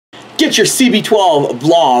Get your CB12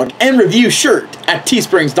 vlog and review shirt at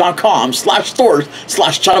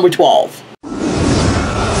teesprings.com/stores/channelboy12.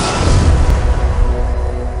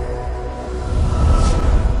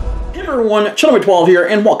 Hey everyone, channelboy12 here,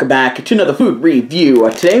 and welcome back to another food review.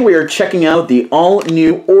 Today we are checking out the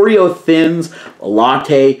all-new Oreo Thins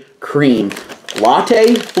Latte Cream.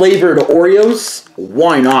 Latte flavored Oreos?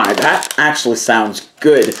 Why not? That actually sounds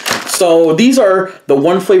good. So these are the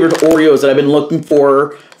one flavored Oreos that I've been looking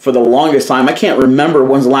for the longest time. I can't remember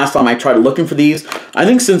when's the last time I tried looking for these. I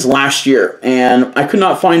think since last year, and I could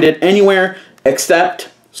not find it anywhere except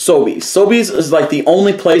Sobeys. Sobeys is like the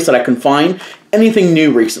only place that I can find anything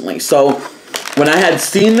new recently. So when I had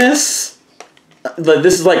seen this,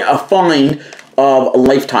 this is like a find of a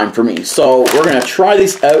lifetime for me. So we're gonna try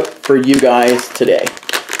these out for you guys today.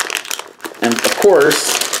 And of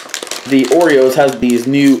course, the Oreos has these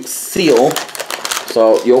new seal.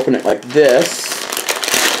 So you open it like this.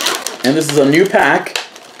 And this is a new pack.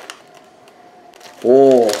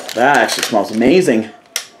 Oh, that actually smells amazing. It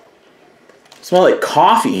smells like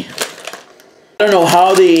coffee. I don't know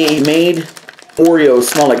how they made Oreos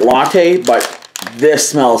smell like latte, but this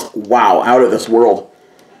smells, wow, out of this world.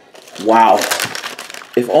 Wow.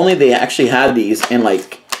 If only they actually had these in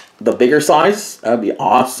like the bigger size, that would be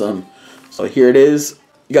awesome. So here it is.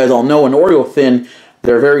 You guys all know an Oreo Thin,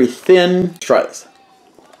 they're very thin. Let's try this.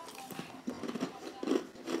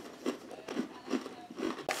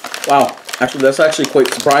 Wow, actually that's actually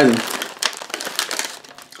quite surprising.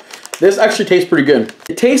 This actually tastes pretty good.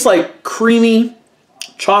 It tastes like creamy,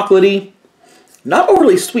 chocolatey, not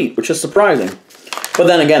overly sweet, which is surprising. But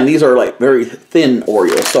then again, these are like very thin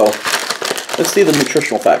Oreos. So let's see the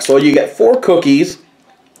nutritional facts. So you get 4 cookies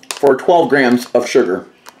for 12 grams of sugar.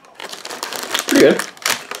 Pretty good.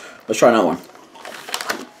 Let's try another one.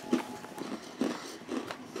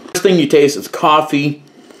 First thing you taste is coffee,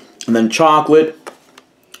 and then chocolate.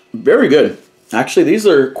 Very good. Actually, these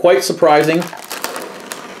are quite surprising.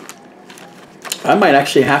 I might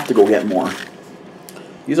actually have to go get more.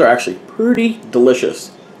 These are actually pretty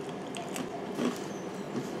delicious.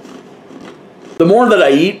 The more that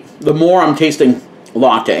I eat, the more I'm tasting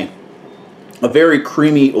latte. A very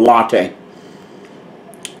creamy latte.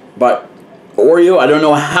 But Oreo, I don't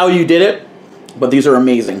know how you did it, but these are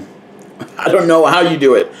amazing. I don't know how you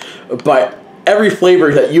do it, but every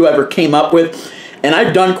flavor that you ever came up with. And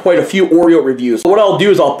I've done quite a few Oreo reviews. So what I'll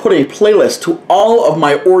do is I'll put a playlist to all of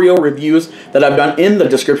my Oreo reviews that I've done in the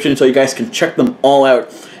description so you guys can check them all out.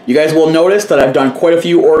 You guys will notice that I've done quite a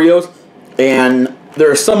few Oreos, and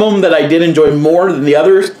there are some of them that I did enjoy more than the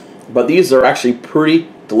others, but these are actually pretty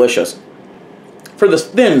delicious. For the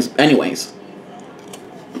thins, anyways.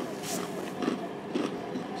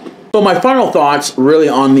 So my final thoughts really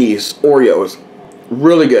on these Oreos.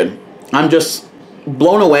 Really good. I'm just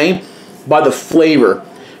blown away by the flavor.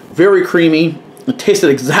 Very creamy. It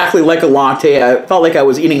tasted exactly like a latte. I felt like I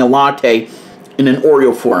was eating a latte in an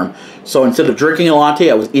Oreo form. So instead of drinking a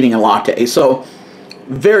latte, I was eating a latte. So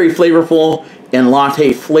very flavorful and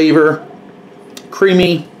latte flavor.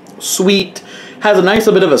 Creamy, sweet. Has a nice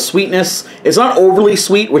bit of a sweetness. It's not overly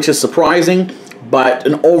sweet, which is surprising, but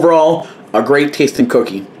an overall, a great tasting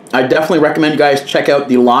cookie. I definitely recommend you guys check out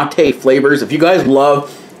the latte flavors. If you guys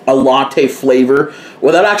love a latte flavor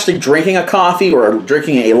without actually drinking a coffee or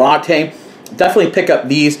drinking a latte, definitely pick up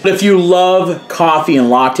these. But if you love coffee and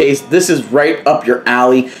lattes, this is right up your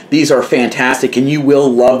alley. These are fantastic and you will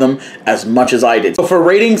love them as much as I did. So for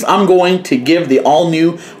ratings, I'm going to give the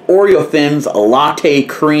all-new Oreo Thins Latte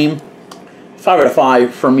Cream 5 out of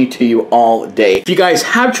 5 from me to you all day. If you guys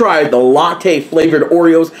have tried the latte flavored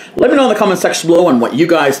Oreos, let me know in the comment section below on what you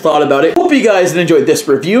guys thought about it. Hope you guys enjoyed this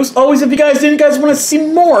review. As always, if you guys did, you guys want to see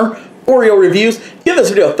more Oreo reviews, give this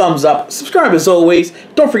video a thumbs up, subscribe as always.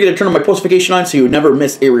 Don't forget to turn on my post notification on so you never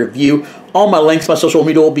miss a review. All my links, my social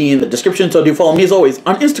media will be in the description, so do follow me as always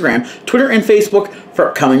on Instagram, Twitter, and Facebook for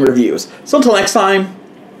upcoming reviews. So until next time,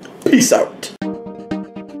 peace out.